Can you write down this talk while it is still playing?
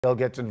Bill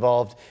gets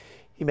involved.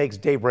 He makes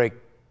Daybreak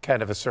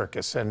kind of a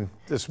circus, and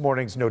this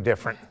morning's no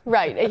different.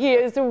 Right. He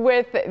is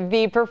with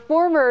the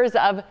performers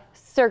of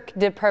Cirque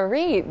de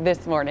Paris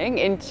this morning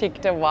in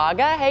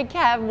Cheektowaga. Hey,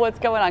 Kev, what's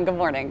going on? Good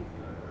morning.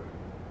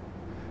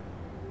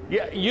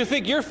 Yeah, you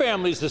think your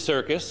family's the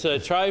circus.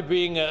 Try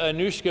being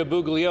Anushka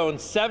Buglione.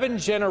 7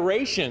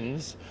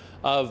 generations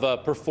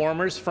of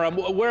performers from,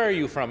 where are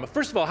you from?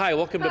 First of all, hi,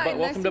 welcome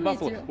to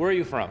Buffalo. Where are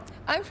you from?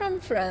 I'm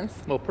from France.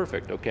 Well,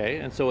 perfect, okay.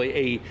 And so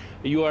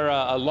you are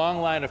a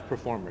long line of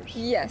performers.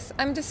 Yes,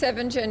 I'm the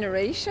 7th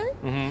generation.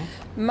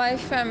 My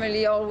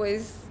family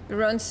always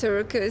runs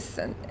circus,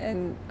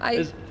 and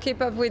I keep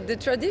up with the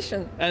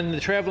tradition. And the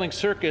traveling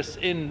circus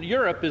in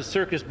Europe is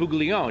Circus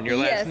Buglione, your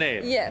last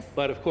name. Yes.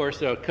 But of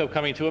course,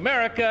 coming to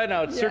America,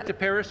 now it's Cirque de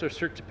Paris or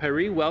Cirque de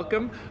Paris.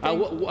 Welcome.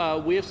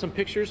 We have some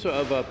pictures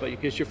of,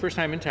 it's your first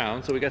time in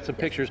town, so we got some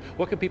pictures.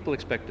 What can people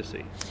expect to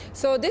see?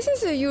 So this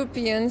is a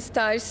European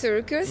style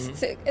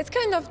circus. It's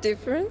kind of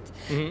different,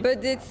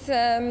 but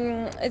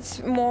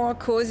it's more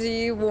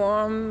cozy,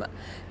 warm.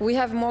 We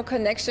have more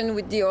connection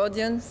with the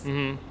audience.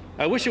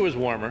 I wish it was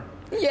warmer.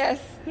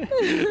 Yes.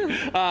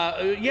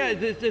 Yeah,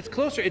 it's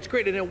closer. It's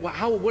great. And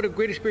what a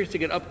great experience to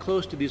get up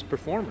close to these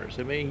performers.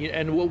 I mean,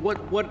 and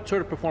what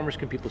sort of performers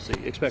can people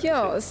expect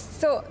to see?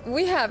 So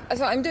we have.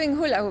 So I'm doing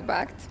hula hoop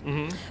act.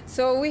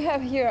 So we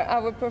have here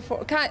our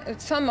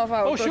some of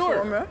our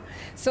performers.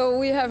 So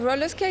we have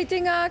roller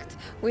skating act.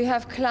 We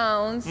have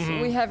clowns.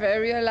 We have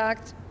aerial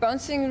act.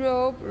 Bouncing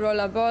rope,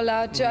 rolla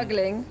bola,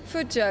 juggling,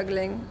 foot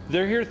juggling.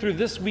 They're here through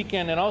this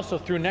weekend and also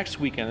through next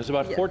weekend. There's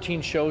about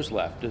 14 shows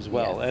left as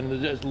well.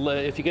 And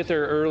if you get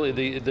there early,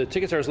 the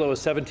tickets are as low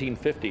as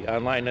 $17.50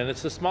 online, and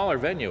it's a smaller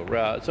venue.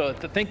 So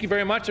thank you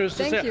very much.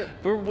 Thank you.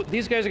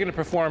 These guys are going to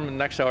perform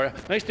next hour.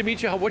 Nice to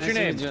meet you. What's your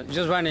name?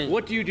 Just running.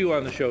 What do you do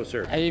on the show,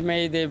 sir? I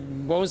made the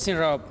bouncing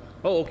rope.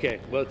 Oh, okay.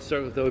 Well,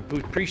 we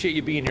appreciate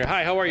you being here.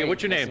 Hi, how are you?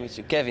 What's your name? Nice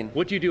to meet you. Kevin.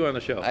 What do you do on the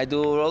show? I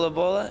do roller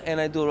bola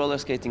and I do roller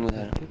skating with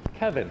her.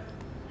 Kevin.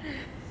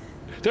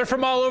 They're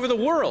from all over the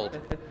world.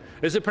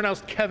 Is it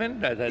pronounced Kevin?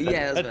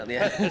 Yeah,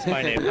 that's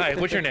my name. Hi,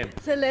 what's your name?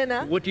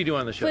 Selena. What do you do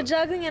on the show? Foot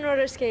juggling and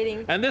roller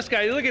skating. And this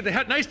guy, look at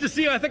that. Nice to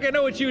see you. I think I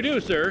know what you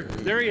do, sir.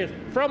 There he is.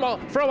 From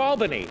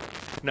Albany.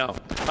 No,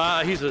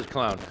 he's a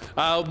clown.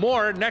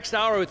 More next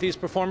hour with these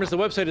performers. The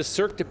website is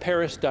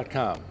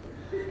cirquedeparis.com.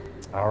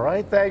 All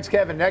right, thanks,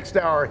 Kevin. Next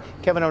hour,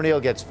 Kevin O'Neill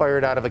gets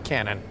fired out of a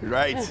cannon.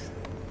 Right.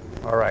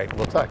 All right,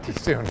 we'll talk to you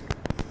soon.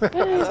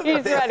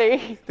 He's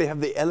ready. They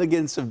have the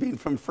elegance of being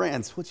from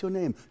France. What's your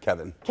name?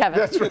 Kevin. Kevin.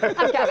 That's right.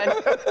 I'm Kevin.